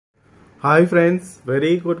Hi friends,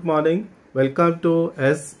 very good morning. Welcome to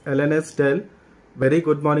SLNS Tel. Very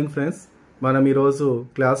good morning friends. మనం ఈరోజు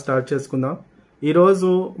class start చేసుకుందాం.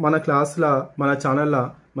 ఈరోజు మన క్లాస్లో మన ఛానల్లో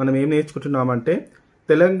మనం ఏం నేర్చుకుంటున్నామంటే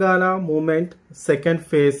తెలంగాణ మూమెంట్ సెకండ్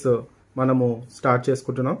ఫేజ్ మనము స్టార్ట్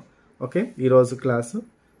చేసుకుంటున్నాం. ఓకే, ఈరోజు క్లాసు.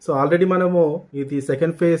 సో ఆల్రెడీ మనము ఇది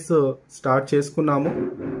సెకండ్ ఫేజ్ స్టార్ట్ చేసుకున్నాము.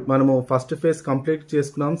 మనము ఫస్ట్ ఫేజ్ కంప్లీట్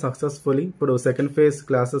చేసుకున్నాం సక్సెస్ఫుల్లీ. ఇప్పుడు second phase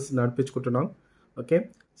classes నడిపించుకుంటున్నాం. Okay,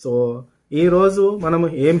 so ఈరోజు మనం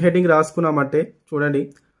ఏం హెడ్డింగ్ రాసుకున్నామంటే చూడండి,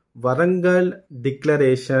 Warangal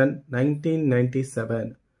declaration 1997.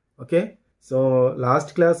 Okay, so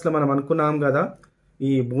last క్లాస్లో మనం అనుకున్నాం కదా,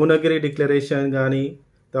 ఈ భువనగిరి డిక్లరేషన్ కానీ,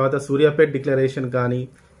 తర్వాత సూర్యాపేట డిక్లరేషన్ కానీ,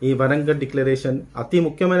 ఈ వరంగల్ డిక్లరేషన్ అతి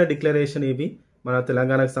ముఖ్యమైన డిక్లరేషన్ ఇవి మన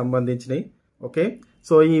తెలంగాణకు సంబంధించినవి. ఓకే,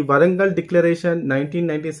 సో ఈ వరంగల్ డిక్లరేషన్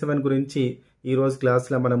 1997 గురించి ఈరోజు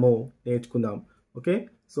క్లాస్లో మనము నేర్చుకుందాం. ఓకే,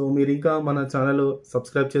 సో మీరు ఇంకా మన ఛానల్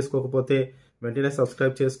సబ్స్క్రైబ్ చేసుకోకపోతే వెంటనే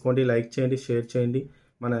సబ్స్క్రైబ్ చేసుకోండి, లైక్ చేయండి, షేర్ చేయండి,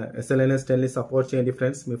 మన SLNS Telని సపోర్ట్ చేయండి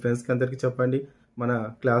ఫ్రెండ్స్. మీ ఫ్రెండ్స్కి అందరికీ చెప్పండి మన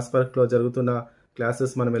క్లాస్ వర్క్లో జరుగుతున్న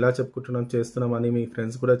క్లాసెస్ మనం ఎలా చేస్తున్నాం అని మీ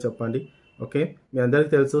ఫ్రెండ్స్ కూడా చెప్పండి. ఓకే, మీ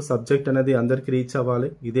అందరికీ తెలుసు సబ్జెక్ట్ అనేది అందరికీ రీచ్ అవ్వాలి,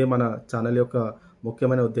 ఇదే మన ఛానల్ యొక్క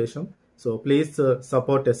ముఖ్యమైన ఉద్దేశం. So please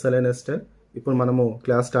support SLNS Tel. ఇప్పుడు మనము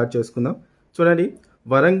క్లాస్ స్టార్ట్ చేసుకుందాం. చూడండి,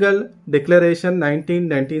 వరంగల్ డిక్లరేషన్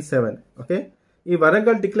 1997. ఓకే, ఈ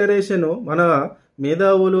వరంగల్ డిక్లరేషన్ మన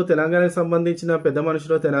మేధావులు, తెలంగాణకు సంబంధించిన పెద్ద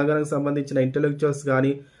మనుషులు, తెలంగాణకు సంబంధించిన ఇంటెలెక్చువల్స్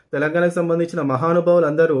కానీ, తెలంగాణకు సంబంధించిన మహానుభావులు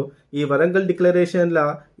అందరూ ఈ వరంగల్ డిక్లరేషన్లో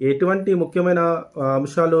ఎటువంటి ముఖ్యమైన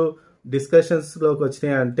అంశాలు డిస్కషన్స్లోకి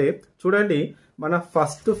వచ్చినాయి అంటే చూడండి, మన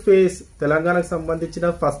ఫస్ట్ ఫేజ్ తెలంగాణకు సంబంధించిన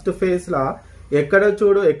ఫస్ట్ ఫేజ్లో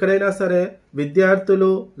ఎక్కడైనా సరే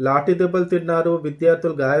విద్యార్థులు లాఠీ దెబ్బలు తిన్నారు,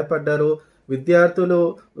 విద్యార్థులు గాయపడ్డారు, విద్యార్థులు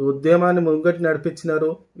ఉద్యమాన్ని ముంగటి నడిపించినారు,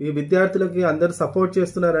 ఈ విద్యార్థులకి అందరూ సపోర్ట్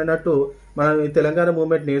చేస్తున్నారు అన్నట్టు మనం ఈ తెలంగాణ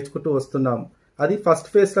మూవ్మెంట్ నేర్చుకుంటూ వస్తున్నాం. అది ఫస్ట్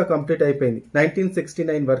ఫేజ్లో కంప్లీట్ అయిపోయింది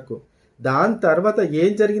 1969 వరకు. దాని తర్వాత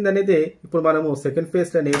ఏం జరిగింది అనేది ఇప్పుడు మనము సెకండ్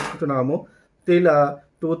ఫేజ్లో నేర్చుకుంటున్నాము. ఇలా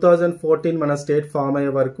 2014 మన స్టేట్ ఫామ్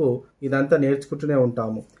అయ్యే వరకు ఇదంతా నేర్చుకుంటూనే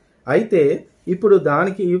ఉంటాము. అయితే ఇప్పుడు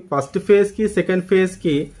దానికి ఫస్ట్ ఫేజ్కి సెకండ్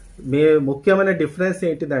ఫేజ్కి ముఖ్యమైన డిఫరెన్స్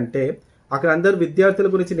ఏంటిదంటే, అక్కడ అందరు విద్యార్థుల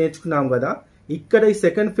గురించి నేర్చుకున్నాం కదా, ఇక్కడ ఈ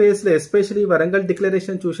సెకండ్ ఫేజ్లో ఎస్పెషల్లీ వరంగల్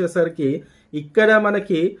డిక్లరేషన్ చూసేసరికి ఇక్కడ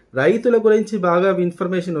మనకి రైతుల గురించి బాగా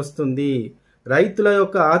ఇన్ఫర్మేషన్ వస్తుంది, రైతుల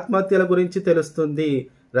యొక్క ఆత్మహత్యల గురించి తెలుస్తుంది,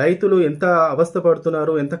 రైతులు ఎంత అవస్థ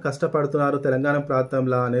పడుతున్నారు, ఎంత కష్టపడుతున్నారు తెలంగాణ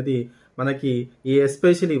ప్రాంతంలో అనేది మనకి ఈ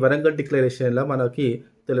ఎస్పెషల్లీ వరంగల్ డిక్లరేషన్లో మనకి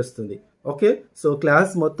తెలుస్తుంది. ఓకే, సో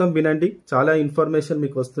క్లాస్ మొత్తం వినండి, చాలా ఇన్ఫర్మేషన్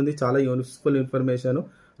మీకు వస్తుంది, చాలా యూస్ఫుల్ ఇన్ఫర్మేషన్.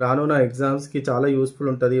 రానున్న ఎగ్జామ్స్కి చాలా యూస్ఫుల్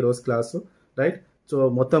ఉంటుంది ఈరోజు క్లాసు, రైట్? సో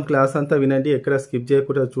మొత్తం క్లాస్ అంతా వినండి, ఎక్కడ స్కిప్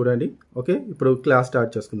చేయకుండా చూడండి. ఓకే, ఇప్పుడు క్లాస్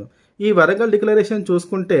స్టార్ట్ చేసుకుందాం. ఈ వరంగల్ డిక్లరేషన్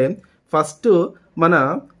చూసుకుంటే ఫస్ట్ మన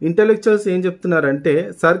ఇంటెలెక్చువల్స్ ఏం చెప్తున్నారంటే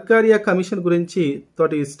సర్కారియా కమిషన్ గురించి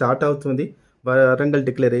తోటి స్టార్ట్ అవుతుంది వరంగల్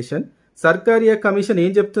డిక్లరేషన్. సర్కారియా కమిషన్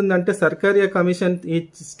ఏం చెప్తుందంటే, సర్కారియా కమిషన్ ఈ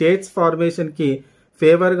స్టేట్స్ ఫార్మేషన్కి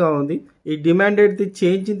ఫేవర్గా ఉంది. ఈ demanded the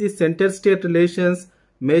change in the centre state relations,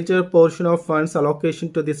 major portion of funds allocation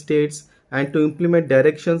to the states and to implement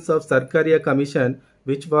directions of Sarkaria Commission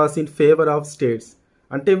which was in favor of states.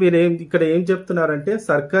 అంటే వీరు ఇక్కడ ఏం చెప్తున్నారంటే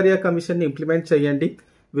Sarkaria కమిషన్ని implement చేయండి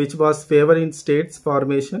which was favour in states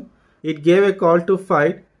formation. It gave a call to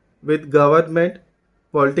fight with government,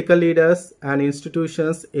 political leaders and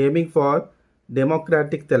institutions aiming far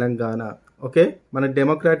democratic Telangana. Okay, మన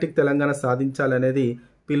democratic Telangana సాధించాలనేది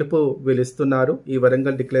పిలుపు వీళ్ళిస్తున్నారు ఈ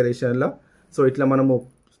Warangal డిక్లరేషన్లో. So ఇట్లా మనము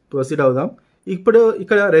ప్రొసీడ్ అవుదాం. ఇప్పుడు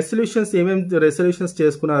ఇక్కడ రెసల్యూషన్స్ ఏమేమి రెసల్యూషన్స్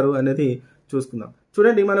చేసుకున్నారు అనేది చూసుకుందాం.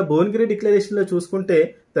 చూడండి, మన భువనగిరి డిక్లరేషన్లో చూసుకుంటే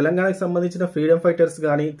తెలంగాణకు సంబంధించిన ఫ్రీడమ్ ఫైటర్స్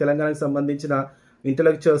కానీ, తెలంగాణకు సంబంధించిన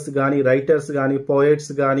ఇంటలెక్చువల్స్ కానీ, రైటర్స్ కానీ,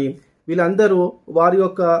 పోయెట్స్ కానీ వీళ్ళందరూ వారి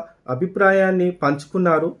యొక్క అభిప్రాయాన్ని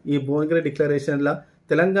పంచుకున్నారు ఈ భువనగిరి డిక్లరేషన్లో.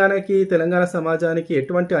 తెలంగాణ సమాజానికి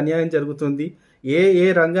ఎటువంటి అన్యాయం జరుగుతుంది, ఏ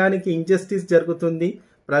రంగానికి ఇంజస్టిస్ జరుగుతుంది,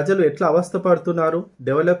 ప్రజలు ఎట్లా అవస్థ పడుతున్నారు,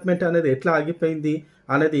 డెవలప్మెంట్ అనేది ఎట్లా ఆగిపోయింది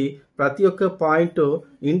అనేది ప్రతి ఒక్క పాయింట్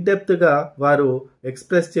ఇన్డెప్త్గా వారు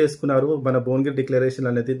ఎక్స్ప్రెస్ చేసుకున్నారు. మన భువనగిరి డిక్లరేషన్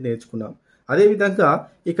అనేది నేర్చుకున్నాం. అదేవిధంగా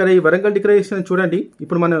ఇక్కడ ఈ వరంగల్ డిక్లరేషన్ చూడండి,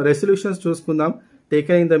 ఇప్పుడు మనం రెసల్యూషన్స్ చూసుకుందాం.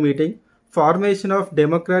 Taken in the meeting, formation of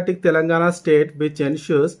democratic Telangana state which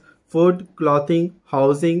ensures food, clothing,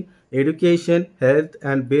 housing, education, health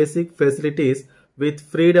and basic facilities with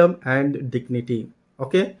freedom and dignity.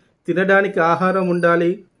 Okay, తినడానికి ఆహారం ఉండాలి,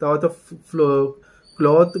 తర్వాత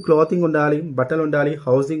క్లాతింగ్ ఉండాలి, బట్టలు ఉండాలి,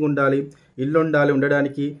 హౌసింగ్ ఉండాలి, ఇల్లు ఉండాలి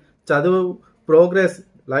ఉండడానికి, చదువు, ప్రోగ్రెస్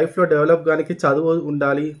లైఫ్లో డెవలప్ కానీ చదువు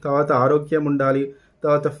ఉండాలి, తర్వాత ఆరోగ్యం ఉండాలి,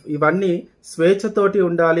 తర్వాత ఇవన్నీ స్వేచ్ఛతోటి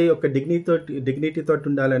ఉండాలి, ఒక డిగ్నిటీ తోటి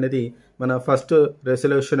ఉండాలి అనేది మన ఫస్ట్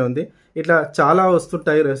రెసల్యూషన్ ఉంది. ఇట్లా చాలా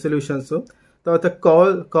వస్తుంటాయి రెసల్యూషన్స్. తర్వాత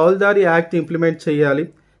కౌల్దారీ యాక్ట్ ఇంప్లిమెంట్ చేయాలి.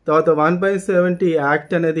 తర్వాత 1/70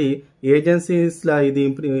 యాక్ట్ అనేది ఏజెన్సీస్లా ఇది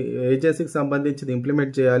ఏజెన్సీకి సంబంధించి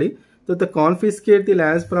ఇంప్లిమెంట్ చేయాలి. తర్వాత confiscate the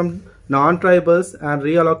lands from non tribals and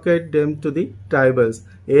రీఅలొకేట్ them to the tribals.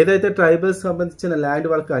 ఏదైతే ట్రైబల్స్ సంబంధించిన ల్యాండ్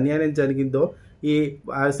వాళ్ళకి అన్యాయం జరిగిందో ఈ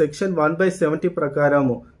సెక్షన్ 1/70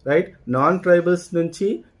 ప్రకారము రైట్ నాన్ ట్రైబల్స్ నుంచి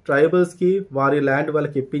ట్రైబల్స్కి వారి ల్యాండ్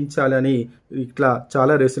వాళ్ళకి ఇప్పించాలని ఇట్లా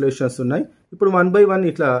చాలా రెసల్యూషన్స్ ఉన్నాయి. ఇప్పుడు 1 by 1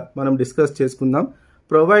 ఇట్లా మనం డిస్కస్ చేసుకుందాం.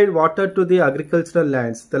 Provide water to the agricultural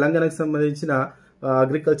lands. తెలంగాణకు సంబంధించిన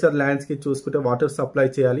అగ్రికల్చర్ ల్యాండ్స్కి చూసుకుంటే వాటర్ సప్లై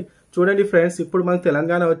చేయాలి. చూడండి ఫ్రెండ్స్, ఇప్పుడు మనకు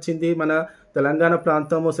తెలంగాణ వచ్చింది. మన తెలంగాణ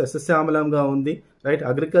ప్రాంతము సస్యశ్యామలంగా ఉంది రైట్,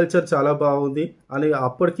 అగ్రికల్చర్ చాలా బాగుంది అని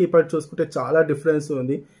అప్పటికి ఇప్పటి చూసుకుంటే చాలా డిఫరెన్స్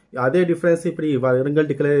ఉంది. అదే డిఫరెన్స్ ఇప్పుడు ఈ వరంగల్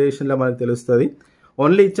డిక్లరేషన్లో మనకు తెలుస్తుంది.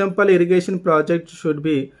 Only Ichampalli irrigation project should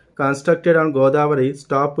be constructed on Godavari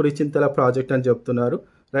stop Pulichintala project అని చెప్తున్నారు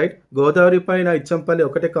రైట్. గోదావరి పైన ఇచ్చంపల్లి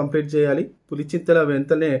ఒకటే కంప్లీట్ చేయాలి, పులిచింతల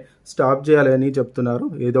వెంటనే స్టాప్ చేయాలి అని చెప్తున్నారు.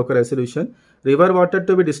 ఇదొక resolution. River water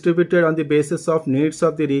to be distributed on the basis of needs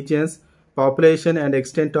of the regions population and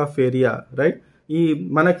extent of area right.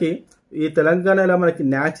 ఈ తెలంగాణలో మనకి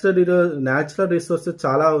న్యాచురల్ రిసోర్సెస్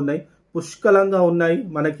చాలా ఉన్నాయి, పుష్కలంగా ఉన్నాయి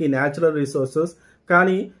మనకి న్యాచురల్ రిసోర్సెస్.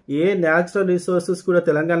 కానీ ఏ న్యాచురల్ రిసోర్సెస్ కూడా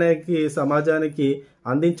తెలంగాణకి సమాజానికి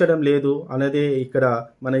అందించడం లేదు అనేది ఇక్కడ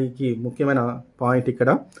మనకి ముఖ్యమైన పాయింట్. ఇక్కడ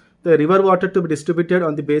river water to be distributed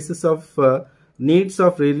on the basis of needs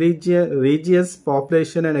of రీజియస్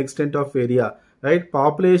population and extent of area right.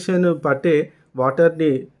 Population పట్టే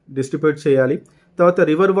వాటర్ని డిస్ట్రిబ్యూట్ చేయాలి. తర్వాత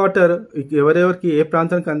రివర్ వాటర్ ఎవరెవరికి ఏ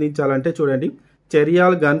ప్రాంతానికి అందించాలంటే చూడండి,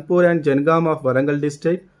 Cheriyal, Ghanpur and Jangaon of Warangal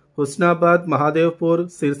district, Husnabad, Mahadevpur,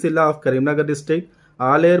 Sircilla of Karimnagar district,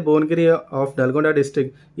 Aler, Bhuvanagiri of Nalgonda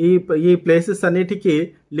district. ఈ ప్లేసెస్ అన్నిటికీ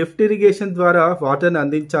లిఫ్ట్ ఇరిగేషన్ ద్వారా వాటర్ని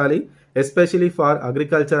అందించాలి, ఎస్పెషలీ ఫార్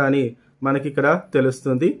అగ్రికల్చర్ అని మనకి ఇక్కడ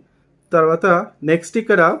తెలుస్తుంది. తర్వాత నెక్స్ట్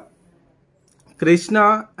ఇక్కడ కృష్ణా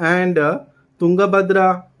అండ్ తుంగభద్ర,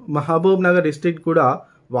 మహబూబ్ నగర్ డిస్ట్రిక్ట్ కూడా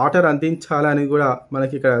వాటర్ అందించాలని కూడా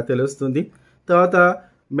మనకి ఇక్కడ తెలుస్తుంది. తర్వాత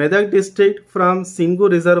Medak district from Singh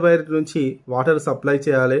reservoir నుంచి వాటర్ సప్లై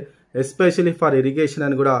చేయాలి, ఎస్పెషలీ ఫర్ ఇరిగేషన్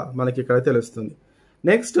అని కూడా మనకి ఇక్కడ తెలుస్తుంది.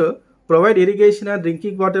 Next provide irrigation and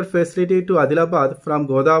drinking water facility to Adilabad from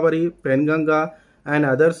Godavari, Penganga and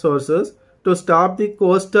other sources to stop the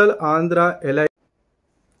coastal Andhra alloy.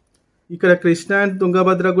 ఇక్కడ కృష్ణా అండ్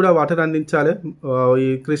తుంగభద్ర కూడా వాటర్ అందించాలి. ఈ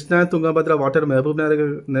కృష్ణా అండ్ తుంగభద్ర వాటర్ మహబూబ్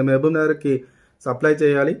నగర్కి సప్లై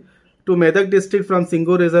చేయాలి. To Medak district from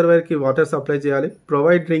Singur రిజర్వాయర్కి water supply చేయాలి.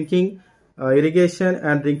 Provide drinking irrigation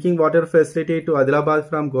and drinking water facility to Adilabad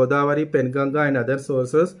from Godavari, Penganga and other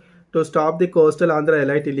sources to stop the coastal Andhra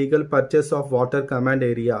elite illegal purchase of water command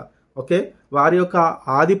area. Okay, వారి యొక్క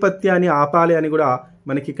ఆధిపత్యాన్ని ఆపాలి అని కూడా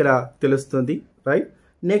మనకి ఇక్కడ తెలుస్తుంది right.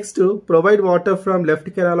 Next provide water from left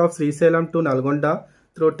canal of Srisailam to Nalgonda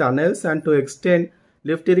through tunnels and to extend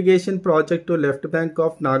lift irrigation project to left bank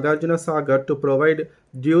of Nagarjuna Sagar to provide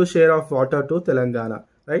due share of water to Telangana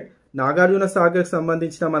right. Nagarjuna Sagar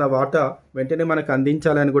సంబంధించిన మన వాటా వెంటనే మనకు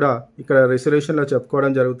అందించాలని కూడా ఇక్కడ రెసల్యూషన్లో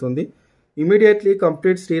చెప్పుకోవడం జరుగుతుంది. Immediately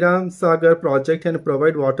complete Sriram Sagar project and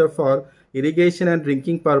provide water for irrigation and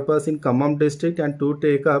drinking purpose in Khammam district and to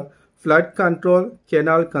take up flood control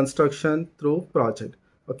canal construction through project.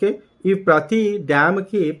 Okay, ఈ ప్రతి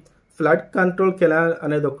డ్యామ్కి ఫ్లడ్ కంట్రోల్ కెనాల్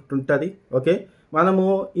అనేది ఒకటి ఉంటుంది. ఓకే, మనము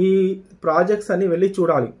ఈ ప్రాజెక్ట్స్ అన్ని వెళ్ళి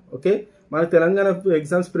చూడాలి. ఓకే, మన తెలంగాణ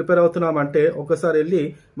ఎగ్జామ్స్ ప్రిపేర్ అవుతున్నామంటే ఒకసారి వెళ్ళి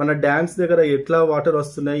మన డ్యామ్స్ దగ్గర ఎట్లా వాటర్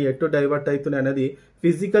వస్తున్నాయి, ఎటు డైవర్ట్ అవుతున్నాయి అనేది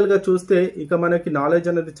ఫిజికల్గా చూస్తే ఇక మనకి నాలెడ్జ్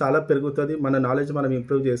అనేది చాలా పెరుగుతుంది, మన నాలెడ్జ్ మనం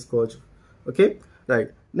ఇంప్రూవ్ చేసుకోవచ్చు. Okay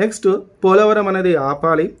right. నెక్స్ట్ పోలవరం అనేది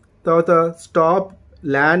ఆపాలి. తర్వాత stop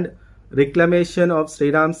land reclamation of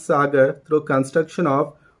Sriram Sagar through construction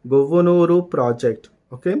of గొవ్వునూరు project.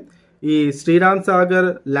 Okay, ఈ శ్రీరామ్ సాగర్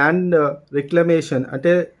ల్యాండ్ రిక్లమేషన్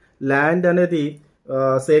అంటే ల్యాండ్ అనేది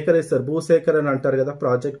సేకరిస్తారు, భూసేకరణ అంటారు కదా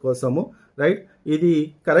ప్రాజెక్ట్ కోసము రైట్. ఇది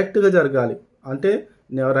కరెక్ట్గా జరగాలి, అంటే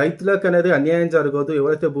రైతులకు అనేది అన్యాయం జరగదు,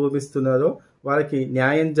 ఎవరైతే భూమి ఇస్తున్నారో వారికి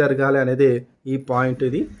న్యాయం జరగాలి అనేది ఈ పాయింట్.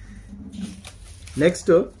 ఇది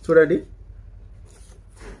నెక్స్ట్ చూడండి,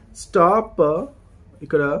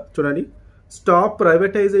 ఇక్కడ చూడండి stop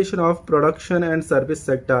privatisation of production and service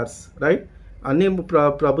sectors right. అన్ని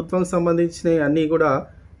ప్రభుత్వం సంబంధించినవి అన్నీ కూడా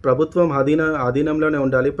ప్రభుత్వం అధీనంలోనే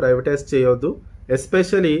ఉండాలి, ప్రైవేటైజ్ చేయొద్దు.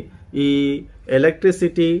 ఎస్పెషలీ ఈ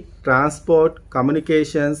electricity, transport,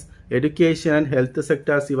 communications, education, health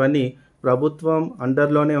sectors ఇవన్నీ ప్రభుత్వం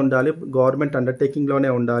అండర్లోనే ఉండాలి, గవర్నమెంట్ అండర్టేకింగ్లోనే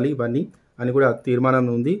ఉండాలి ఇవన్నీ అని కూడా తీర్మానం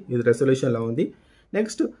ఉంది, ఇది రెసల్యూషన్లో ఉంది.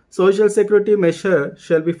 Next social security measure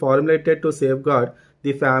shall be formulated to safe gourd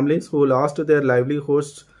the families who last there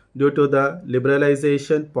livelihoods due to the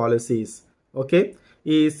liberalisation policies. Okay,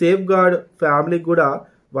 ఈ సేఫ్ గార్డ్ ఫ్యామిలీకి కూడా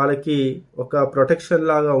వాళ్ళకి ఒక ప్రొటెక్షన్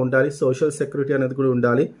లాగా ఉండాలి, సోషల్ సెక్యూరిటీ అనేది కూడా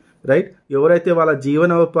ఉండాలి, రైట్. ఎవరైతే వాళ్ళ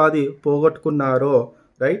జీవనోపాధి పోగొట్టుకున్నారో,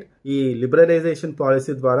 రైట్, ఈ లిబరలైజేషన్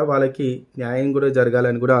పాలసీ ద్వారా వాళ్ళకి న్యాయం కూడా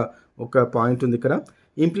జరగాలని కూడా ఒక పాయింట్ ఉంది ఇక్కడ.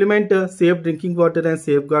 Implement safe drinking water and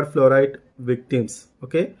safe gourd fluoride victims.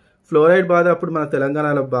 Okay, fluoride బాధ అప్పుడు మన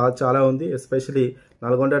తెలంగాణలో చాలా ఉంది, ఎస్పెషలీ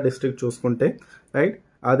నల్గొండ డిస్ట్రిక్ట్ చూసుకుంటే, రైట్.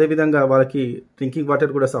 అదేవిధంగా వాళ్ళకి డ్రింకింగ్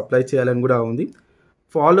వాటర్ కూడా సప్లై చేయాలని కూడా ఉంది.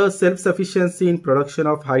 Follow self sufficiency in production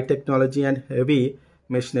of high technology and heavy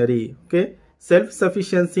machinery. Okay, self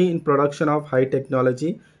sufficiency in production of high technology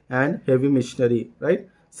and heavy machinery, right.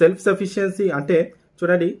 Self sufficiency అంటే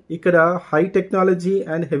చూడండి, ఇక్కడ హై టెక్నాలజీ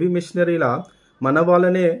అండ్ హెవీ మెషినరీలా మన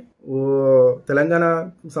వాళ్ళనే తెలంగాణ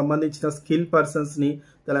సంబంధించిన స్కిల్ పర్సన్స్ని,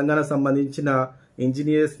 తెలంగాణ సంబంధించిన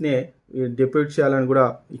ఇంజనీర్స్నే డిప్యూట్ చేయాలని కూడా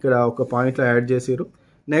ఇక్కడ ఒక పాయింట్లో యాడ్ చేసారు.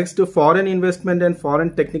 Next foreign investment and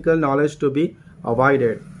foreign technical knowledge to be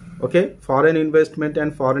avoided. Okay, foreign investment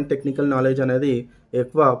and foreign technical knowledge అనేది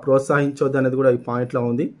ఎక్కువ ప్రోత్సహించొద్దు అనేది కూడా ఈ పాయింట్లో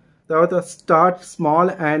ఉంది. తర్వాత start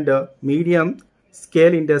small and medium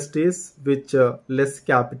scale industries which less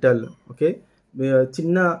capital. Okay,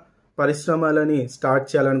 చిన్న పరిశ్రమలని స్టార్ట్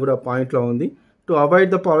చేయాలని కూడా పాయింట్లో ఉంది. To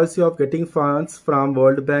avoid the policy of getting funds from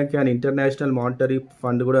world bank and international monetary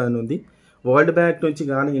fund కూడా అని ఉంది. వరల్డ్ బ్యాంక్ నుంచి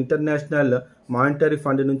కానీ ఇంటర్నేషనల్ మానిటరీ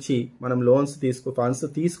ఫండ్ నుంచి మనం ఫండ్స్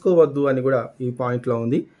తీసుకోవద్దు అని కూడా ఈ పాయింట్లో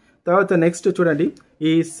ఉంది. తర్వాత నెక్స్ట్ చూడండి,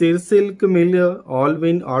 ఈ silk mill,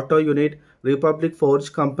 Alvin auto unit, republic forge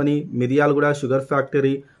company, Miryalaguda sugar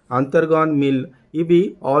factory, అంతర్గాన్ mill, ఇవి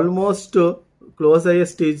ఆల్మోస్ట్ క్లోజ్ అయ్యే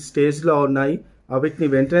స్టేజ్లో ఉన్నాయి. వీటిని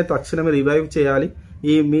వెంటనే తక్షణమే రివైవ్ చేయాలి,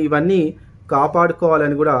 ఇవన్నీ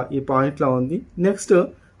కాపాడుకోవాలని కూడా ఈ పాయింట్లో ఉంది. Next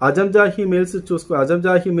Azam Jahi mills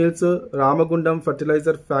Azam Jahi mills, Ramagundam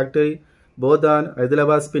fertiliser factory, Bodhan,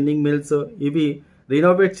 Hyderabad spinning mills, ఇవి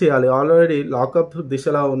రినోవేట్ చేయాలి. ఆల్రెడీ లాకప్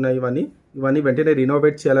దిశలో ఉన్నాయి, ఇవన్నీ వెంటనే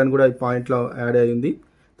రినోవేట్ చేయాలని కూడా ఈ పాయింట్లో యాడ్ అయ్యింది.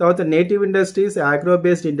 తర్వాత native industries, agro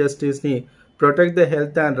based ఇండస్ట్రీస్ని protect the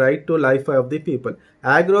health and right to life of the people.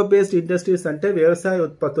 Agro based industries అంటే వ్యవసాయ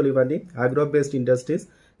ఉత్పత్తులు, ఇవన్నీ ఆగ్రో బేస్డ్ ఇండస్ట్రీస్.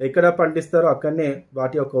 ఎక్కడ పండిస్తారో అక్కడనే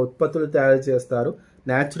వాటి యొక్క ఉత్పత్తులు తయారు చేస్తారు,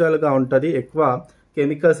 న్యాచురల్గా ఉంటుంది, ఎక్కువ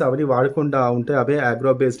కెమికల్స్ అవన్నీ వాడకుండా ఉంటాయి, అవే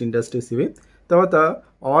ఆగ్రో బేస్డ్ ఇండస్ట్రీస్ ఇవి. తర్వాత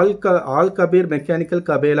all Kabir mechanical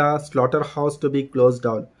కబేలా slaughter house to be close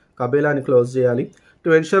down, కబేలాని close చేయాలి. To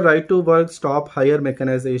ensure right to work, stop higher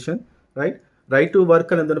mechanisation, right to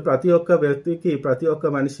work అనేది ప్రతి ఒక్క వ్యక్తికి, ప్రతి ఒక్క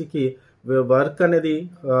మనిషికి వర్క్ అనేది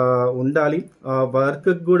ఉండాలి. వర్క్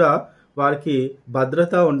కూడా వారికి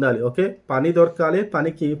భద్రత ఉండాలి. ఓకే, పని దొరకాలి,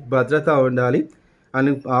 పనికి భద్రత ఉండాలి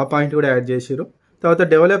అని ఆ పాయింట్ కూడా యాడ్ చేసారు. తర్వాత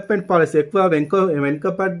డెవలప్మెంట్ పాలసీ, ఎక్కువ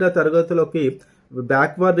వెనుకబడ్డ తరగతులకి,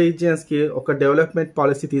 బ్యాక్వర్డ్ రీజియన్స్కి ఒక డెవలప్మెంట్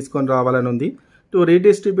పాలసీ తీసుకొని రావాలని ఉంది. To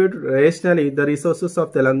redistribute rationally the resources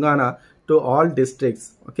of Telangana to all districts.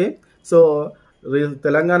 Okay, so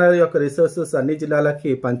Telangana యొక్క రిసోర్సెస్ అన్ని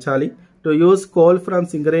జిల్లాలకి పంచాలి. To use coal from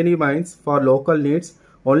Singareni mines for local needs,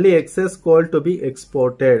 only excess coal to be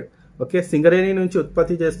exported. Okay, Singareni నుంచి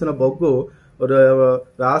ఉత్పత్తి చేస్తున్న బొగ్గు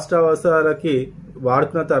రాష్ట్ర అవసరాలకి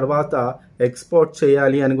వాడుకున్న తర్వాత ఎక్స్పోర్ట్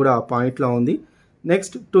చేయాలి అని కూడా ఆ పాయింట్లో ఉంది.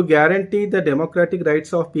 Next to guarantee the democratic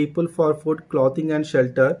rights of people for food, clothing and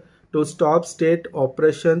shelter, to stop state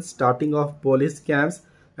operations, starting of police camps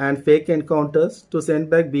and fake encounters, to send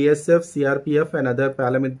back BSF, CRPF and other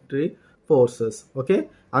parliamentary forces. Okay,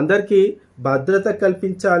 అందరికీ భద్రత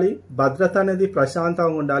కల్పించాలి, భద్రత అనేది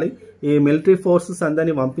ప్రశాంతంగా ఉండాలి, ఈ military forces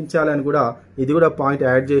అందరినీ పంపించాలని కూడా ఇది కూడా పాయింట్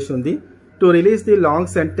యాడ్ చేసి ఉంది. To release the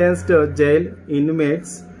long sentenced jail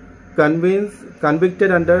inmates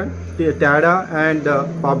convicted under Tada and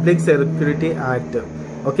public security act.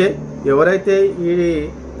 Okay, ఎవరైతే ఈ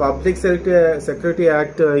పబ్లిక్ సెక్యూరిటీ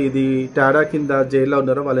యాక్ట్ ఇది టాడా కింద జైల్లో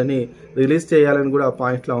ఉన్నారో వాళ్ళని రిలీజ్ చేయాలని కూడా ఆ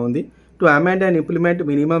పాయింట్లో ఉంది. To amend and implement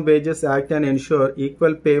minimum wages act and ensure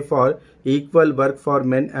equal pay for equal work for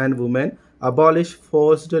men and women, abolish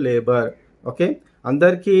forced labour. Okay,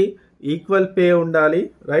 అందరికీ ఈక్వల్ పే ఉండాలి,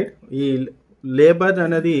 రైట్. ఈ లేబర్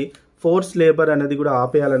అనేది, ఫోర్స్ లేబర్ అనేది కూడా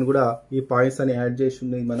ఆపేయాలని కూడా ఈ పాయింట్స్ అని యాడ్ చేసి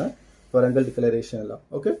ఉన్నాయి మన వరంగల్ డిక్లరేషన్లో.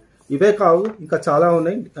 ఓకే, ఇవే కావు, ఇంకా చాలా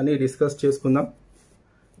ఉన్నాయి అని డిస్కస్ చేసుకుందాం.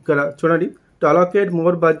 ఇక్కడ చూడండి, to allocate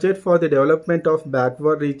more budget for the development of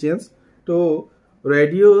backward regions, to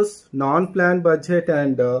reduce non plan budget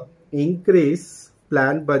and increase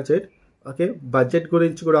plan budget. Okay, budget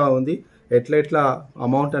గురించి కూడా ఉంది, ఎట్లా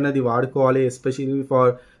అమౌంట్ అనేది వాడుకోవాలి ఎస్పెషల్లీ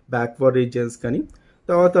ఫర్ బ్యాక్వర్డ్ రీజియన్స్ కానీ.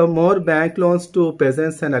 తర్వాత more bank loans to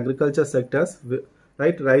pageants and agriculture sectors,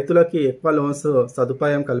 right, రైతులకి ఎక్కువ లోన్స్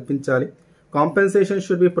సదుపాయం కల్పించాలి. Compensation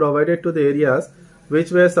should be provided to the areas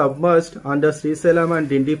which were submerged under Srisailam and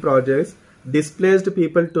Dindi projects. Displaced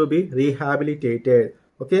people to be rehabilitated.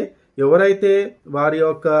 Okay, ఎవరైతే వారి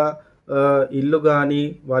యొక్క ఇల్లు కానీ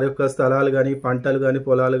వారి యొక్క స్థలాలు కానీ పంటలు కానీ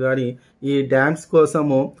పొలాలు కానీ ఈ డ్యామ్స్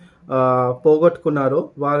కోసము పోగొట్టుకున్నారో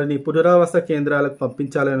వారిని పునరావాస కేంద్రాలకు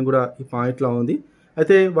పంపించాలని కూడా ఈ పాయింట్లో ఉంది.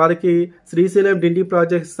 అయితే వారికి శ్రీశైలం డిండి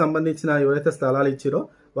ప్రాజెక్ట్స్ సంబంధించిన ఎవరైతే స్థలాలు ఇచ్చారో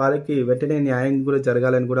వారికి వెంటనే న్యాయం కూడా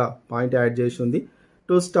జరగాలని కూడా పాయింట్ యాడ్ చేసి ఉంది.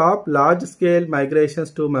 To stop large scale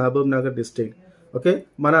migrations to Mahabub Nagar district. Okay,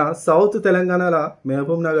 మన సౌత్ తెలంగాణలో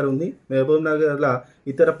మహబూబ్ నగర్ ఉంది. మహబూబ్ నగర్లో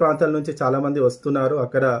ఇతర ప్రాంతాల నుంచి చాలామంది వస్తున్నారు.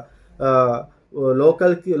 అక్కడ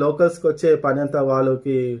లోకల్స్కి వచ్చే పని అంతా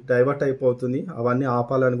వాళ్ళకి డైవర్ట్ అయిపోతుంది. అవన్నీ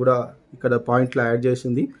ఆపాలని కూడా ఇక్కడ పాయింట్లో యాడ్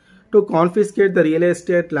చేసింది. To confiscate the real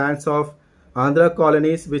estate lands of Andhra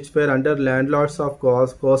colonies which wear under land Lord's of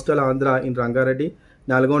coastal Andhra in Rangareddy,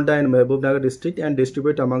 Nalgonda and Mahabub Nagar district and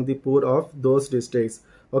distribute among the poor of those districts.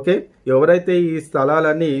 Okay, ఎవరైతే ఈ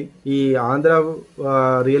స్థలాలన్నీ ఈ ఆంధ్ర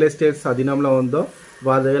రియల్ ఎస్టేట్స్ అధీనంలో ఉందో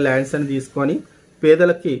వారి దగ్గర ల్యాండ్స్ అని తీసుకొని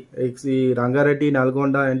పేదలకి ఈ రంగారెడ్డి,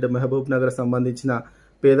 నల్గొండ అండ్ మహబూబ్ నగర్ సంబంధించిన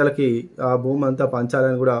పేదలకి ఆ భూమి అంతా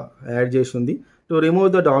పంచాలని కూడా యాడ్ చేసి ఉంది. To remove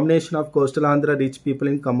the domination of coastal Andhra rich people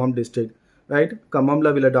in Khammam district. Right,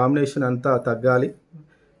 ఖమ్మంలో వీళ్ళ డామినేషన్ అంతా తగ్గాలి.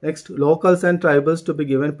 Next, locals and tribals to be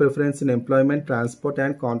given preference in employment, transport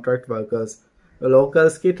and contract workers.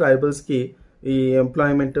 లోకల్స్కి ట్రైబల్స్కి ఈ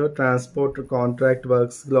ఎంప్లాయ్మెంట్, ట్రాన్స్పోర్ట్, కాంట్రాక్ట్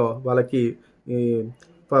వర్క్స్లో వాళ్ళకి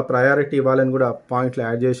ప్రయారిటీ ఇవ్వాలని కూడా పాయింట్లు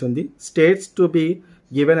యాడ్ చేసి ఉంది. States to be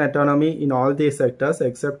given autonomy in all the sectors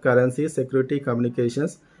except currency, security,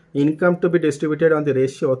 communications. Income to be distributed on the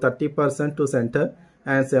ratio 30% to centre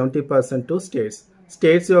and 70% to states.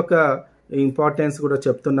 States యొక్క importance కూడా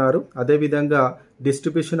చెప్తున్నారు. అదేవిధంగా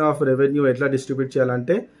డిస్ట్రిబ్యూషన్ ఆఫ్ రెవెన్యూ ఎట్లా distribute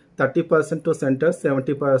చేయాలంటే 30% to centre,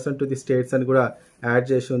 70% to the states అని కూడా add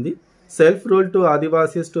చేసి ఉంది. Self rule to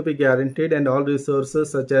Adivasis to be guaranteed and all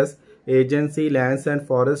resources such as agency, lands and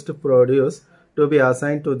forest produce to be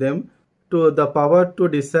assigned to them. To the power to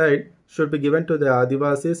decide should be given to the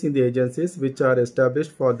Adivasis in the agencies which are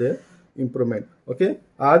established for their improvement. Okay,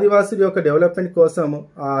 ఆదివాసుల యొక్క development కోసం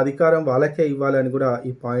ఆ అధికారం వాళ్ళకే ఇవ్వాలని కూడా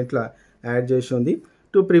ఈ పాయింట్లో యాడ్ చేసి ఉంది.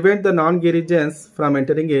 To prevent the non Girijans from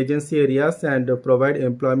entering agency areas and provide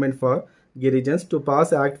employment for Girijans. To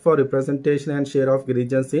pass act for representation and share of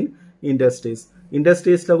Girijans in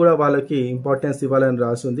ఇండస్ట్రీస్లో కూడా వాళ్ళకి ఇంపార్టెన్స్ ఇవ్వాలని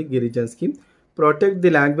రాసి ఉంది గిరిజన్స్కి. Protect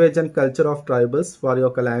the language and culture of tribals. వారి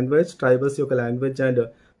యొక్క లాంగ్వేజ్, ట్రైబల్స్ యొక్క language and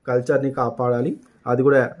కల్చర్ని కాపాడాలి, అది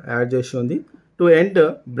కూడా యాడ్ చేసి ఉంది. To end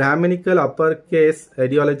Brahminical upper case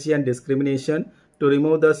ideology and discrimination. To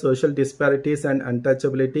remove the social disparities and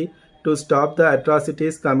untouchability. To stop the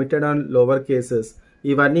atrocities committed on lower cases.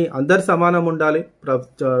 ఇవన్నీ అందరు సమానం ఉండాలి.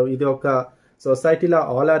 ఇది ఒక సొసైటీలో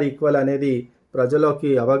ఆల్ ఆర్ ఈక్వల్ అనేది ప్రజల్లోకి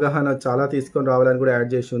అవగాహన చాలా తీసుకొని రావాలని కూడా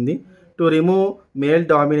యాడ్ చేసి ఉంది. To remove male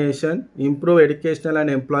domination, improve educational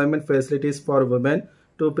and employment facilities for women.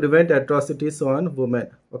 To prevent atrocities on women.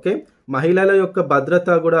 Okay, మహిళల యొక్క భద్రత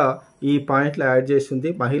కూడా ఈ పాయింట్లో యాడ్ చేసి ఉంది.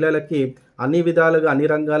 మహిళలకి అన్ని విధాలుగా అన్ని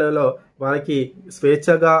రంగాలలో వారికి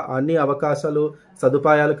స్వేచ్ఛగా అన్ని అవకాశాలు,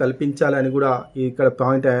 సదుపాయాలు కల్పించాలని కూడా ఇక్కడ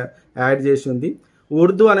పాయింట్ యాడ్ చేసి ఉంది.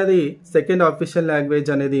 ఉర్దూ అనేది సెకండ్ అఫీషియల్ లాంగ్వేజ్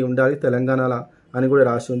అనేది ఉండాలి తెలంగాణలో అని కూడా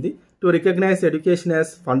రాసి ఉంది. To recognise education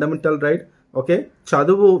as fundamental right. Okay,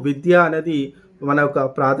 చదువు, విద్య అనేది మన యొక్క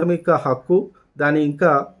ప్రాథమిక హక్కు, దాన్ని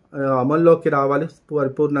ఇంకా అమల్లోకి రావాలి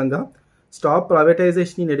పరిపూర్ణంగా. Stop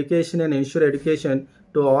privatisation in education and ensure education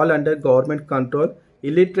to all under government control.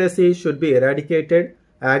 Illiteracy should be eradicated.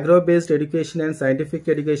 agro based education and scientific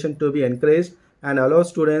education to be encouraged and allow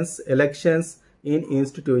students elections in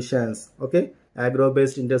institutions. Okay, agro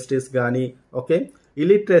based industries gaani. Okay,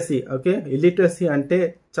 illiteracy. Okay, illiteracy ante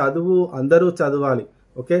చదువు అందరూ చదవాలి.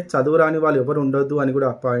 Okay, చదువు రాని వాళ్ళు ఎవరు ఉండొద్దు అని కూడా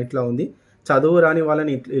పాయింట్ లో ఉంది. చదువు రాని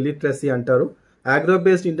వాళ్ళని ఇలిటరసీ అంటారు. అగ్రో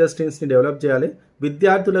బేస్డ్ ఇండస్ట్రీస్ని డెవలప్ చేయాలి.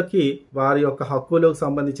 విద్యార్థులకి వారి యొక్క హక్కులకు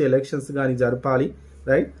సంబంధించి ఎలక్షన్స్ కానీ జరపాలి.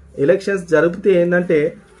 రైట్, ఎలక్షన్స్ జరిపితే ఏంటంటే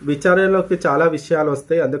విచారణలోకి చాలా విషయాలు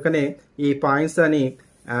వస్తాయి. అందుకనే ఈ పాయింట్స్ అని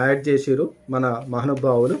యాడ్ చేసిరు మన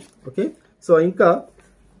మహానుభావులు. ఓకే, సో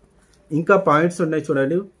ఇంకా పాయింట్స్ ఉన్నాయి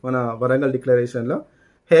చూడండి మన Warangal డిక్లరేషన్లో.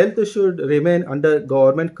 Health should remain under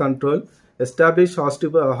government control. Establish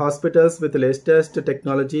hospitals with latest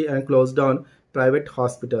technology and close down private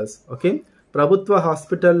hospitals. Okay, ప్రభుత్వ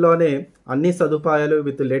హాస్పిటల్లోనే అన్ని సదుపాయాలు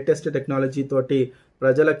విత్ లేటెస్ట్ టెక్నాలజీ తోటి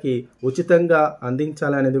ప్రజలకి ఉచితంగా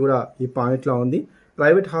అందించాలనేది కూడా ఈ పాయింట్లో ఉంది.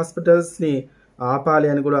 ప్రైవేట్ హాస్పిటల్స్ని ఆపాలి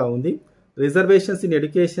అని కూడా ఉంది. Reservations in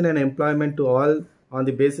education and employment to all on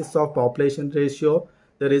the basis of population ratio.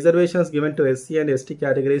 The reservations given to SC and ST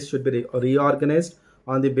categories should be reorganized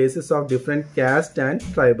on the basis of different caste and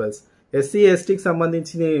tribals. SC ఎస్టీకి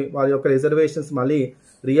సంబంధించిన వారి యొక్క reservations మళ్ళీ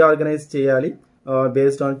reorganise చేయాలి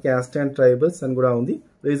based on caste and tribals అని కూడా ఉంది.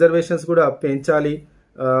 Reservations కూడా పెంచాలి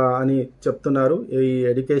అని చెప్తున్నారు ఈ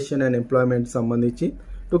ఎడ్యుకేషన్ అండ్ ఎంప్లాయ్మెంట్ సంబంధించి.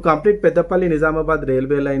 To complete Peddapalli Nizamabad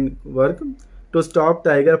railway line work, to stop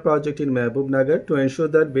tiger project in Mahabub Nagar, to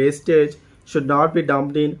ensure that wastage should not be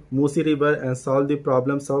dumped in Musi River and solve the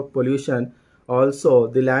problems of pollution, also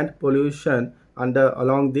the land pollution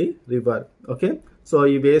along the river. Okay, so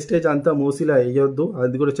ఈ wastage అంతా మూసీలో వేయొద్దు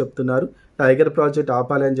అది కూడా చెప్తున్నారు. Tiger project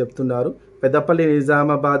ఆపాలని చెప్తున్నారు. Peddapalli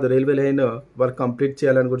Nizamabad railway line work complete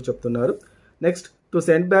చేయాలని కూడా చెప్తున్నారు. Next, to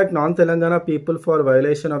send back non Telangana people for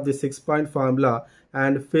violation of the 6-point formula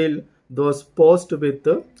and fill those post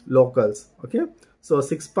with locals. Okay, so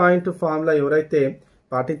 6-point formula ఎవరైతే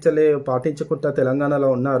పాటించకుండా తెలంగాణలో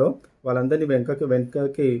ఉన్నారో వాళ్ళందరినీ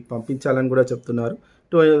వెనకకి పంపించాలని కూడా చెప్తున్నారు.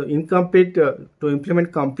 To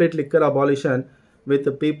implement complete liquor abolition with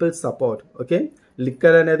peoples support. Okay,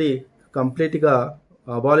 liquor అనేది కంప్లీట్గా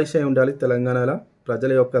అబాలిష్ అయి ఉండాలి తెలంగాణలో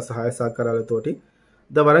ప్రజల యొక్క సహాయ సహకారాలతోటి.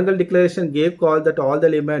 The Warangal declaration gave call that all the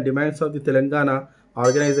demands of the Telangana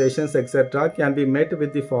organisations etcetera can be met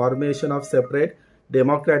with the formation of separate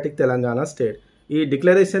democratic Telangana state. ఈ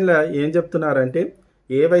డిక్లరేషన్లో ఏం చెప్తున్నారంటే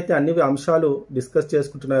ఏవైతే అన్ని అంశాలు డిస్కస్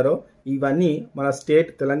చేసుకుంటున్నారో ఇవన్నీ మన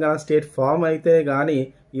తెలంగాణ స్టేట్ ఫామ్ అయితే కానీ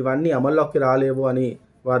ఇవన్నీ అమల్లోకి రాలేవు అని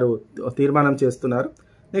వారు తీర్మానం చేస్తున్నారు.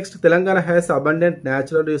 Next, Telangana has abundant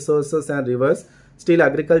natural resources and reverse, still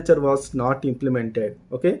agriculture was not implemented.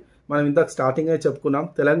 Okay, మనం ఇందాక స్టార్టింగ్ అయితే చెప్పుకున్నాం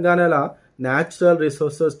తెలంగాణలో న్యాచురల్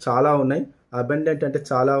రిసోర్సెస్ చాలా ఉన్నాయి, అబండెంట్ అంటే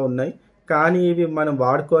చాలా ఉన్నాయి, కానీ ఇవి మనం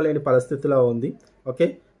వాడుకోలేని పరిస్థితిలో ఉంది. ఓకే,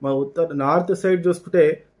 మా నార్త్ సైడ్ చూసుకుంటే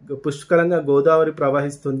పుష్కలంగా గోదావరి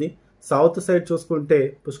ప్రవహిస్తుంది, సౌత్ సైడ్ చూసుకుంటే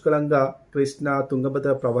పుష్కలంగా కృష్ణ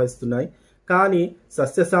తుంగభద్ర ప్రవహిస్తున్నాయి, కానీ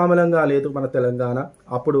సస్యశ్యామలంగా లేదు మన తెలంగాణ.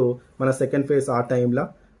 అప్పుడు మన సెకండ్ ఫేజ్ ఆ టైంలో.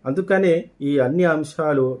 అందుకనే ఈ అన్ని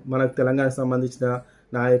అంశాలు మనకు తెలంగాణకు సంబంధించిన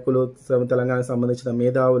నాయకులు, తెలంగాణకు సంబంధించిన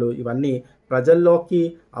మేధావులు ఇవన్నీ ప్రజల్లోకి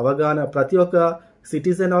అవగాహన, ప్రతి ఒక్క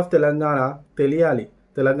సిటిజన్ ఆఫ్ తెలంగాణ తెలియాలి.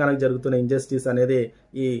 తెలంగాణకు జరుగుతున్న ఇంజస్టిస్ అనేది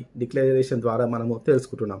ఈ డిక్లరేషన్ ద్వారా మనము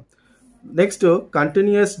తెలుసుకుంటున్నాం. Next,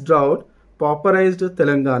 continuous drought పాపరైజ్డ్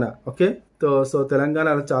Telangana. Okay, so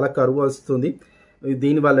తెలంగాణలో చాలా కరువు వస్తుంది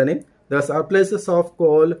దీనివల్లనే. The surpluses of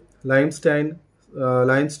coal,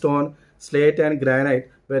 limestone, slate and granite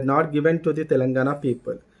wear not given to the Telangana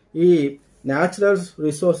people. ఈ న్యాచురల్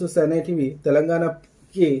రిసోర్సెస్ అనేటివి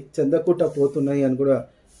తెలంగాణకి చెందకుండా పోతున్నాయి అని కూడా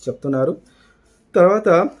చెప్తున్నారు. తర్వాత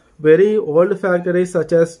very old factories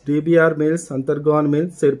such as DBR Mills, Antargon Mill,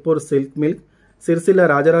 Sirpur Silk Mill, Sirsilla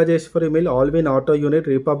Rajarajeshwari Mill, Alvin Auto Unit,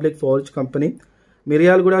 Republic Forge Company,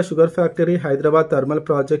 Miryalguda Sugar Factory, Hyderabad Thermal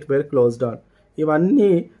Project were closed down. ఇవన్నీ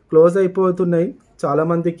close అయిపోతున్నాయి.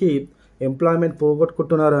 చాలామందికి employment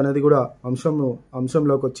పోగొట్టుకుంటున్నారు అనేది కూడా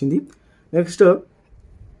అంశంలోకి వచ్చింది. Next,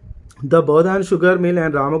 the Bodhan sugar mill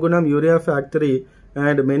and Ramagundam urea factory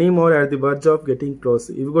and many more at the verge of getting close.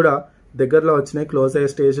 ఇవి కూడా దగ్గరలో వచ్చినాయి, క్లోజ్ అయ్యే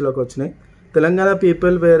స్టేజ్లోకి వచ్చినాయి. Telangana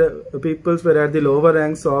peoples wear at the lower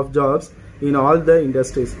ranks of jobs in all the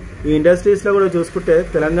industries. ఈ ఇండస్ట్రీస్లో కూడా చూసుకుంటే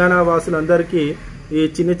తెలంగాణ వాసులందరికీ ఈ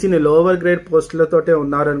చిన్న లోవర్ గ్రేడ్ పోస్టులతోటే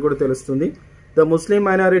ఉన్నారని కూడా తెలుస్తుంది. The Muslim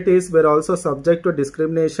minorities wear also subject to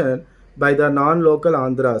discrimination by the non local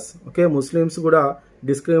Andhra's. Okay, Muslims కూడా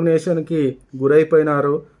డిస్క్రిమినేషన్కి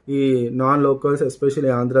గురైపోయినారు ఈ నాన్ లోకల్స్,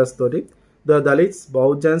 ఎస్పెషల్లీ ఆంధ్రాస్ తోటి. The Dalits,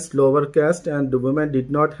 Bahujans, lower caste and the women did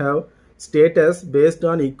not have status based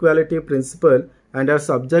on equality principle and are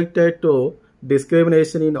subjected to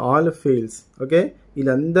discrimination in all fields. Okay,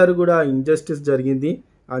 వీళ్ళందరూ కూడా injustice జరిగింది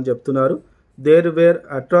అని చెప్తున్నారు. There were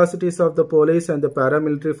atrocities of the police and the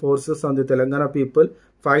paramilitary forces on the Telangana people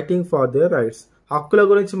fighting for their rights. హక్కుల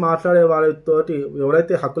గురించి మాట్లాడే వాళ్ళతోటి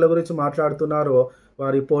ఎవరైతే హక్కుల గురించి మాట్లాడుతున్నారో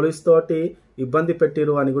వారి పోలీస్ తోటి ఇబ్బంది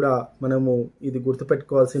పెట్టిరు అని కూడా మనము ఇది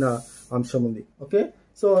గుర్తుపెట్టుకోవాల్సిన అంశం ఉంది. ఓకే,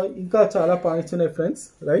 సో ఇంకా చాలా పాయింట్స్ ఉన్నాయి ఫ్రెండ్స్,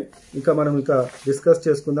 రైట్. ఇంకా మనం డిస్కస్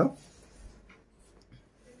చేసుకుందాం.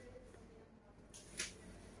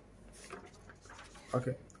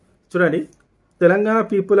 ఓకే, చూడండి, Telangana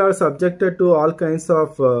people are subjected to all kinds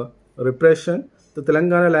of repression. The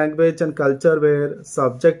Telangana language and culture wear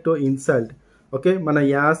subject to insult. Okay, మన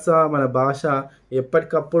యాస, మన భాష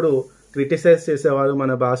ఎప్పటికప్పుడు క్రిటిసైజ్ చేసేవారు,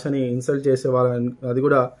 మన భాషని ఇన్సల్ట్ చేసేవారు, అది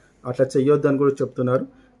కూడా అట్లా చెయ్యొద్దు అని కూడా చెప్తున్నారు.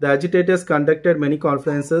 The అజిటేటర్స్ conducted many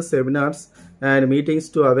conferences, seminars and meetings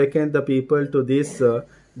to awaken the people to these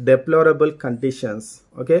డెప్లోరబుల్ conditions.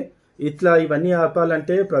 Okay, ఇట్లా ఇవన్నీ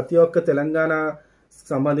ఆపాలంటే ప్రతి ఒక్క తెలంగాణ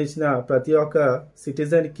సంబంధించిన ప్రతి ఒక్క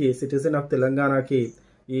సిటిజన్ ఆఫ్ తెలంగాణకి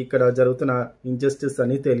ఇక్కడ జరుగుతున్న ఇంజస్టిస్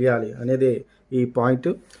అని తెలియాలి అనేది ఈ point.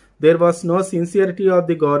 There was no sincerity of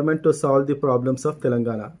the government to solve the problems of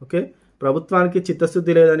Telangana. Okay, ప్రభుత్వానికి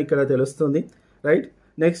చిత్తశుద్ధి లేదని ఇక్కడ తెలుస్తుంది, right.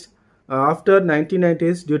 Next, after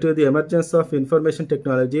 1990s due to the emergence of information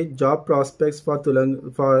technology job prospects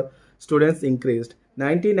for students increased.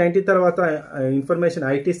 1990 తర్వాత information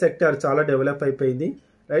IT sector చాలా develop అయిపోయింది,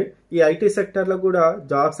 right. ఈ IT సెక్టర్లో కూడా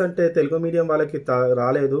జాబ్స్ అంటే తెలుగు మీడియం వాళ్ళకి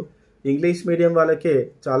రాలేదు, ఇంగ్లీష్ మీడియం వాళ్ళకే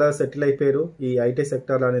చాలా సెటిల్ అయిపోయారు ఈ ఐటీ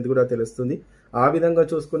సెక్టర్ అనేది కూడా తెలుస్తుంది. ఆ విధంగా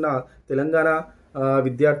చూసుకున్న తెలంగాణ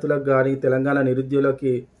విద్యార్థులకు కానీ తెలంగాణ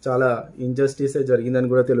నిరుద్యోగులకి చాలా ఇంజస్టిస్ జరిగిందని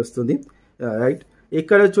కూడా తెలుస్తుంది, రైట్.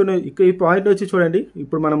 ఇక్కడ ఈ పాయింట్ వచ్చి చూడండి,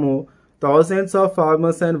 ఇప్పుడు మనము thousands of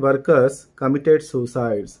farmers and workers committed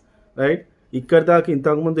suicides, right. ఇక్కడ దాకా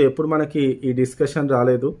ఇంతకుముందు ఎప్పుడు మనకి ఈ డిస్కషన్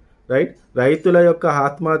రాలేదు, రైట్. రైతుల యొక్క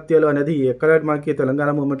ఆత్మహత్యలు అనేది ఎక్కడ మనకి తెలంగాణ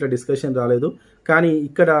మూమెంట్లో డిస్కషన్ రాలేదు, కానీ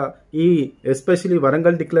ఇక్కడ ఈ ఎస్పెషలీ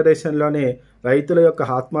వరంగల్ డిక్లరేషన్లోనే రైతుల యొక్క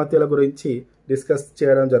ఆత్మహత్యల గురించి డిస్కస్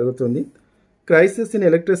చేయడం జరుగుతుంది. Crisis in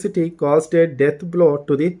electricity caused A death blow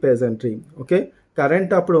to the పెజెంట్రీ. Okay,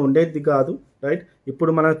 current అప్పుడు ఉండేది కాదు, రైట్.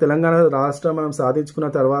 ఇప్పుడు మన తెలంగాణ రాష్ట్రం మనం సాధించుకున్న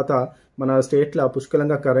తర్వాత మన స్టేట్లో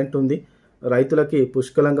పుష్కలంగా కరెంట్ ఉంది, రైతులకి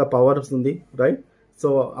పుష్కలంగా పవర్ ఉంది, రైట్. సో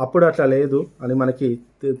అప్పుడు అట్లా లేదు అని మనకి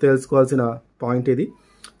తెలుసుకోవాల్సిన పాయింట్ ఇది.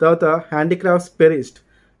 తర్వాత హ్యాండిక్రాఫ్ట్స్ పెరిస్ట్,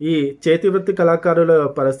 ఈ చేతి వృత్తి కళాకారుల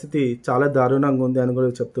పరిస్థితి చాలా దారుణంగా ఉంది అని కూడా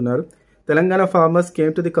చెప్తున్నారు. Telangana farmers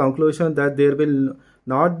came to the conclusion that there will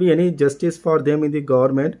not be any justice for them in the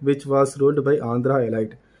government which was ruled by Andhra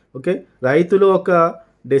elite. Okay, రైతులు ఒక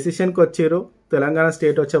డెసిషన్కి వచ్చారు, తెలంగాణ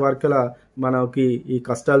స్టేట్ వచ్చే వరకలా మనకి ఈ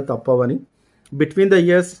కష్టాలు తప్పవని. Between the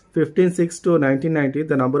years 1506 to 1990,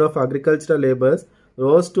 the number of agricultural laborers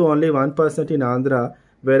rose to only 1% in Andhra,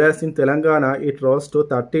 whereas in Telangana it rose to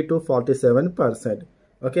 30 to 47%.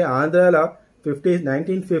 Okay, ఆంధ్రాలో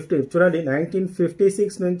 1950 చూడండి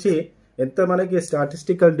 1956 నుంచి ఎంత మనకి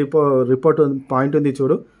స్టాటిస్టికల్ రిపోర్ట్ పాయింట్ ఉంది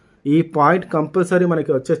చూడు, ఈ పాయింట్ కంపల్సరీ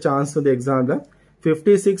మనకి వచ్చే ఛాన్స్ ఉంది ఎగ్జామ్లో.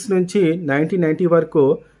 56 నుంచి 1990 వరకు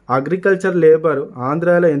అగ్రికల్చర్ లేబర్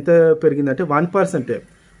ఆంధ్రాలో ఎంత పెరిగిందంటే 1%.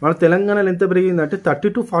 మన తెలంగాణలో ఎంత పెరిగిందంటే 30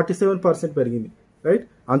 to 47% పెరిగింది, రైట్.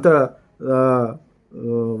 అంత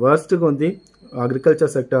వర్స్ట్గా ఉంది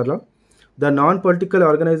అగ్రికల్చర్ సెక్టార్లో. The non political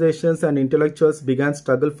organisations and intellectuals began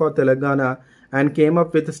struggle for Telangana and came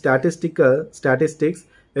up with statistics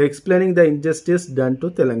explaining the injustice done to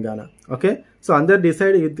Telangana. Okay, so అందరు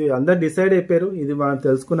డిసైడ్ అయిపోయారు, ఇది మనం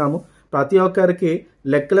తెలుసుకున్నాము. ప్రతి ఒక్కరికి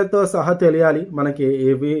లెక్కలతో సహా తెలియాలి మనకి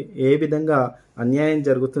ఏ విధంగా అన్యాయం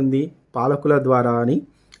జరుగుతుంది పాలకుల ద్వారా అని,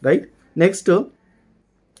 right. Next,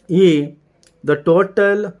 the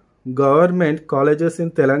total government colleges in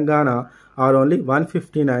Telangana are only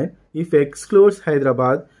 159. If excludes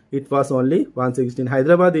Hyderabad, it was only 116.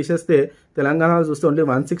 Hyderabad తీసేస్తే తెలంగాణలో చూస్తే ఓన్లీ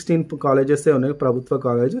 116 కాలేజెస్ ఉన్నాయి, ప్రభుత్వ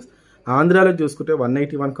కాలేజెస్. ఆంధ్రాలో చూసుకుంటే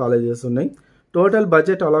 181 కాలేజెస్ ఉన్నాయి. Total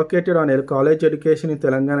budget allocated on college education in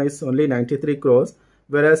Telangana is only 93 crores,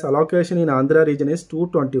 whereas allocation in Andhra region is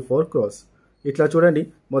 224 crores. ఇట్లా చూడండి,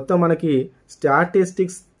 మొత్తం మనకి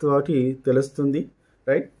స్టాటిస్టిక్స్ తోటి తెలుస్తుంది,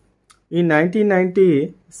 right. In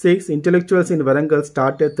 1996, intellectuals in Warangal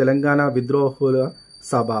started Telangana విద్రోహుల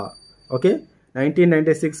Sabha. Okay,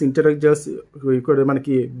 1996 intellectuals ఇక్కడ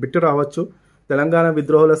మనకి బిట్టు రావచ్చు. తెలంగాణ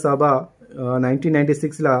విద్రోహుల సభ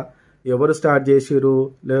 1996లా ఎవరు స్టార్ట్ చేసిరు,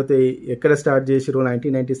 లేకపోతే ఎక్కడ స్టార్ట్ చేసిరు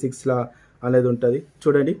 1996లా అనేది ఉంటుంది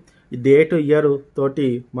చూడండి. ఈ డేట్ ఇయర్ తోటి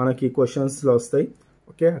మనకి క్వశ్చన్స్లో వస్తాయి.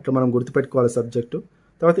 ఓకే, అట్లా మనం గుర్తుపెట్టుకోవాలి సబ్జెక్టు.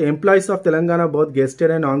 తర్వాత employees of Telangana both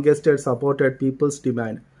గెస్టెడ్ and non గెస్టెడ్ supported peoples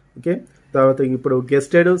demand. Okay, తర్వాత ఇప్పుడు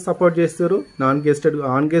గెస్టెడ్ సపోర్ట్ చేస్తారు, నాన్ గెస్టెడ్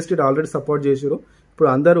ఆల్రెడీ సపోర్ట్ చేసారు, ఇప్పుడు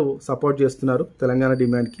అందరూ సపోర్ట్ చేస్తున్నారు తెలంగాణ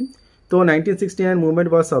డిమాండ్కి. తో 1969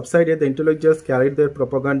 movement was subsided, the intellectuals carried there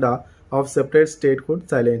propaganda of separate statehood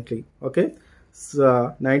silently. Okay,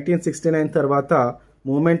 1969 తర్వాత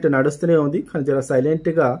మూవ్మెంట్ నడుస్తూనే ఉంది, కానీ జర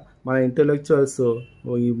సైలెంట్గా మన ఇంటెలెక్చువల్స్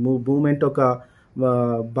ఈ మూవ్మెంట్ ఒక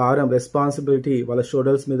భారం రెస్పాన్సిబిలిటీ వాళ్ళ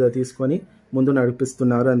షోల్డర్స్ మీద తీసుకొని ముందు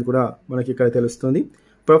నడిపిస్తున్నారు అని కూడా మనకి ఇక్కడ తెలుస్తుంది.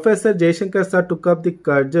 Professor Jayashankar sir took up the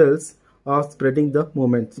కర్జల్స్ of spreading the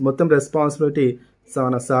moments, మొత్తం రెస్పాన్సిబిలిటీ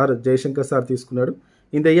మన సార్ జయశంకర్ సార్ తీసుకున్నాడు.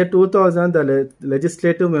 In the year 2000 the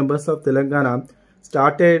legislative members of Telangana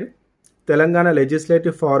started Telangana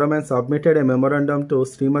legislative forum and submitted A memorandum to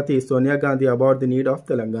Shrimati Sonia Gandhi about the need of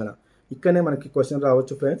Telangana. ఇక్కడనే మనకి question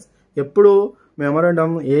రావచ్చు friends, ఎప్పుడు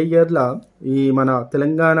memorandum ఏ ఇయర్లో ఈ మన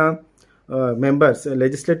తెలంగాణ మెంబర్స్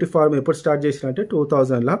లెజిస్లేటివ్ ఫోరం ఎప్పుడు స్టార్ట్ చేసిరంటే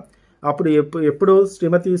 2000లో. అప్పుడు ఎప్పుడు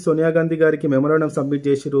శ్రీమతి సోనియా గాంధీ గారికి మెమోరాండమ్ సబ్మిట్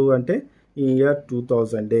చేసిరు అంటే ఈ ఇయర్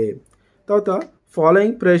 2000. తర్వాత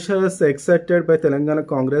following pressures accepted by Telangana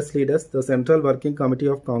Congress leaders, the central working committee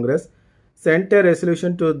of Congress sent a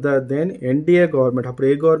resolution to the then NDA government, అప్పుడు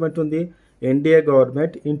ఏ గవర్నమెంట్ ఉంది NDA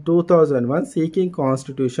government, in 2001 seeking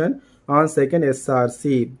constitution on second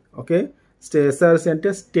SRC. Okay, SARC అంటే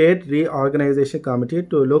state reorganisation committee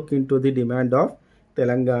to look in to the demand of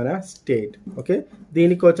Telangana state. Okay,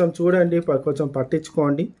 దీన్ని కొంచెం చూడండి, కొంచెం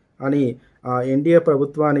పట్టించుకోండి అని NDA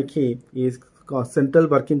ప్రభుత్వానికి ఈ సెంట్రల్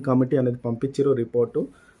వర్కింగ్ కమిటీ అనేది పంపించారు రిపోర్టు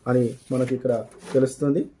అని మనకి ఇక్కడ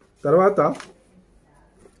తెలుస్తుంది. తర్వాత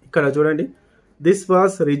ఇక్కడ చూడండి, this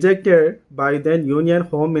was rejected by then union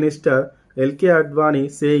home minister LK Advani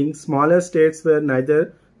saying smaller states wear neither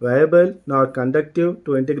viable Nar conductive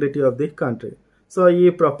to integrity of the country. So ఈ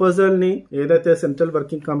ప్రపోజల్ని ఏదైతే central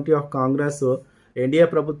working committee of Congress NDA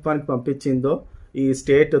ప్రభుత్వానికి పంపించిందో ఈ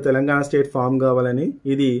స్టేట్ తెలంగాణ స్టేట్ ఫామ్ కావాలని,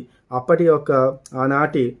 ఇది అప్పటి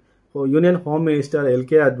ఆనాటి union home minister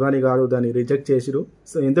LK Advani గారు దాన్ని రిజెక్ట్ చేసిరు.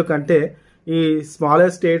 సో ఎందుకంటే ఈ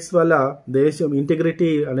స్మాలర్ స్టేట్స్ వల్ల దేశం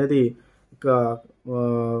ఇంటిగ్రిటీ అనేది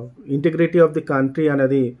ఇంటిగ్రిటీ ఆఫ్ ది కంట్రీ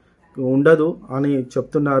అనేది ఉండదు అని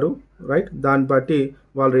చెప్తున్నారు, రైట్? దాన్ని బట్టి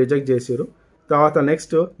వాళ్ళు రిజెక్ట్ చేసారు. తర్వాత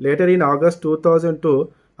next, later in August 2002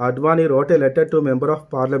 Advani wrote a letter to member of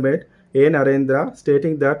parliament A. Narendra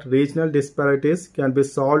stating that regional disparities can be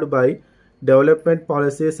solved by development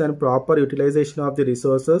policies and proper utilization of the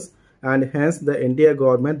resources, and hence the NDA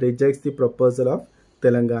government rejects the proposal of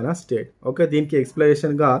Telangana state. Okay, దీనికి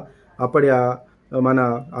ఎక్స్ప్లెనేషన్గా అప్పటి మన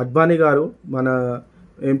అడ్వాణి గారు మన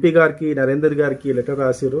MP గారికి నరేందర్ గారికి letter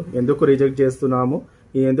రాశారు, ఎందుకు reject చేస్తున్నాము,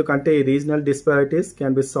 ఎందుకంటే ఈ regional disparities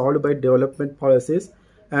can be solved by development policies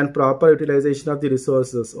and proper utilisation of the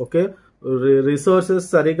resources. Okay, resources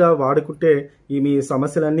సరిగా వాడుకుంటే ఈ మీ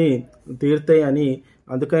సమస్యలన్నీ తీరుతాయి అని,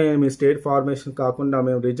 అందుకని మీ స్టేట్ ఫార్మేషన్ కాకుండా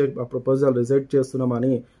మేము ప్రపోజల్ రిజెక్ట్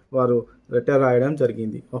చేస్తున్నామని వారు లెటర్ రాయడం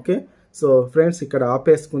జరిగింది. ఓకే, సో ఫ్రెండ్స్ ఇక్కడ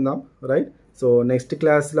ఆపేసుకుందాం, రైట్? సో నెక్స్ట్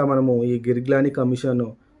క్లాస్లో మనము ఈ గిరిగ్లాని కమిషన్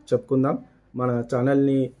చెప్పుకుందాం. మన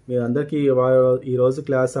ఛానల్ని మీ అందరికీ ఈరోజు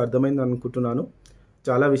క్లాస్ అర్థమైంది అనుకుంటున్నాను.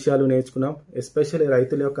 చాలా విషయాలు నేర్చుకున్నాం, ఎస్పెషల్లీ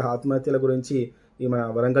రైతుల యొక్క ఆత్మహత్యల గురించి ఈ మన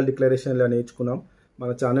వరంగల్ డిక్లరేషన్లో నేర్చుకున్నాం.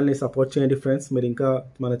 మన ఛానల్ని సపోర్ట్ చేయండి ఫ్రెండ్స్. మీరు ఇంకా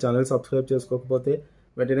మన ఛానల్ సబ్స్క్రైబ్ చేసుకోకపోతే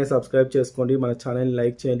వెంటనే సబ్స్క్రైబ్ చేసుకోండి, మన ఛానల్ని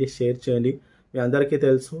లైక్ చేయండి, షేర్ చేయండి. మీ అందరికీ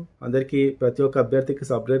తెలుసు, అందరికీ ప్రతి ఒక్క అభ్యర్థికి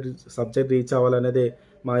సబ్జెక్ట్ రీచ్ అవ్వాలనేదే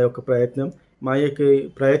మా యొక్క ప్రయత్నం. మా యొక్క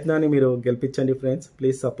ప్రయత్నాన్ని మీరు గెలిపించండి friends.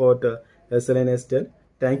 Please support SLNS.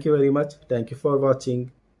 Thank you very much. Thank you for watching.